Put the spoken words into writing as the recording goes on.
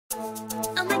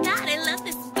Oh my god, I love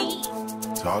this beat.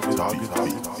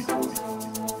 TargetBeatz.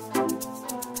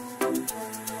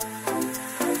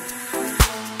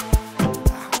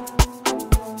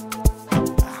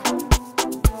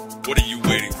 What are you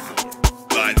waiting for?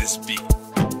 Buy this beat.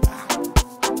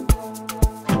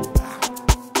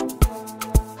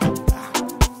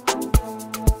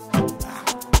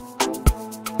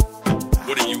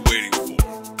 What are you waiting for?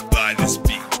 Buy this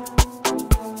beat.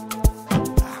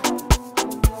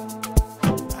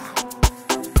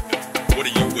 What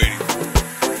are you waiting for?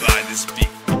 Buy this beat.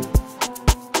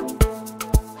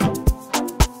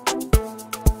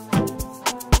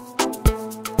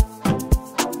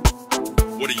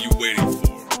 What are you waiting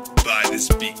for? Buy this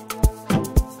beat.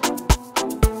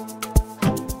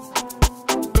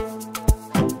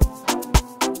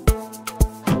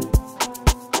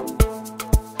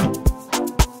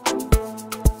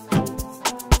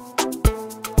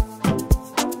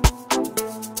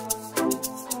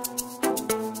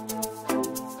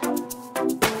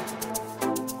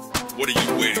 What are you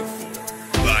waiting for?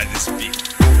 Buy this beat.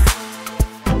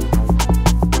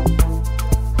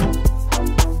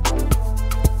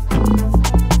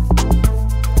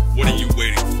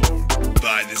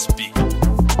 What are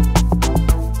you waiting for?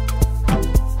 Buy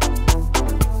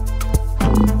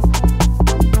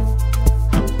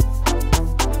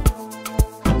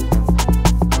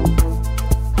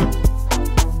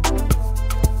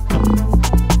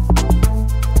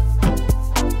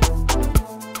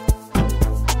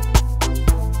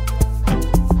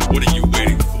this beat. What are you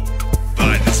waiting for?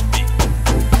 Buy this beat.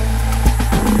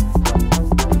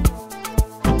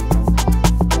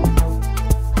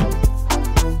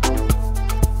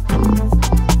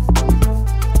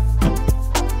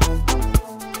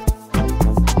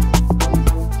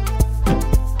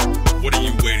 What are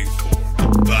you waiting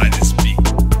for? Buy this beat.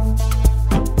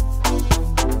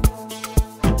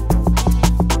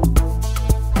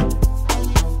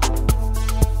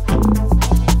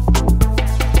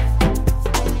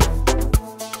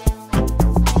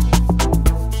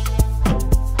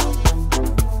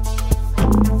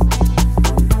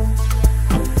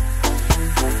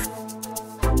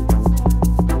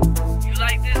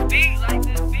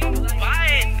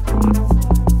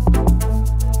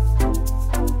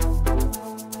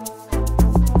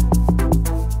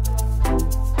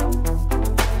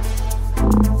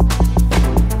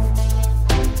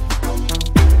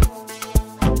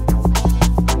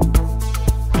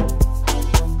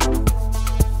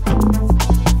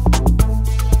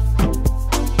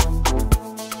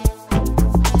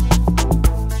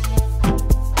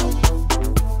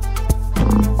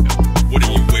 What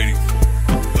are you waiting for?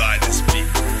 Buy this beat.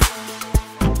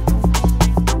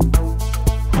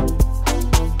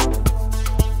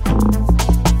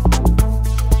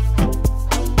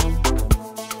 You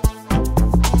like this beat?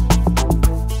 Buy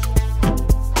it.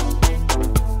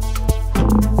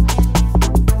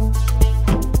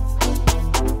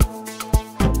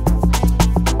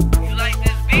 You like this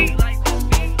beat?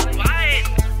 Buy it.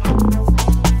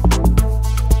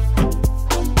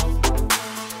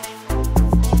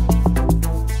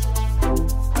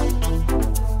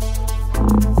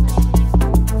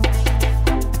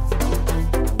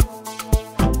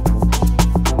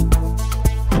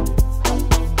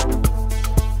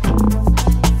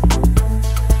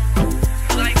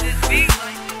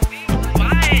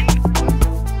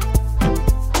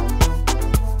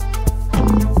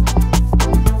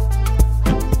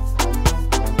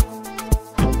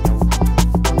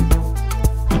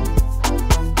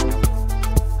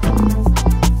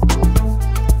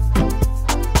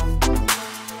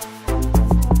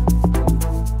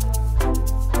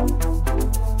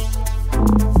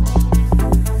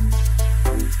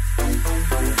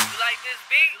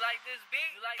 You like this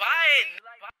beat? Buy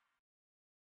it.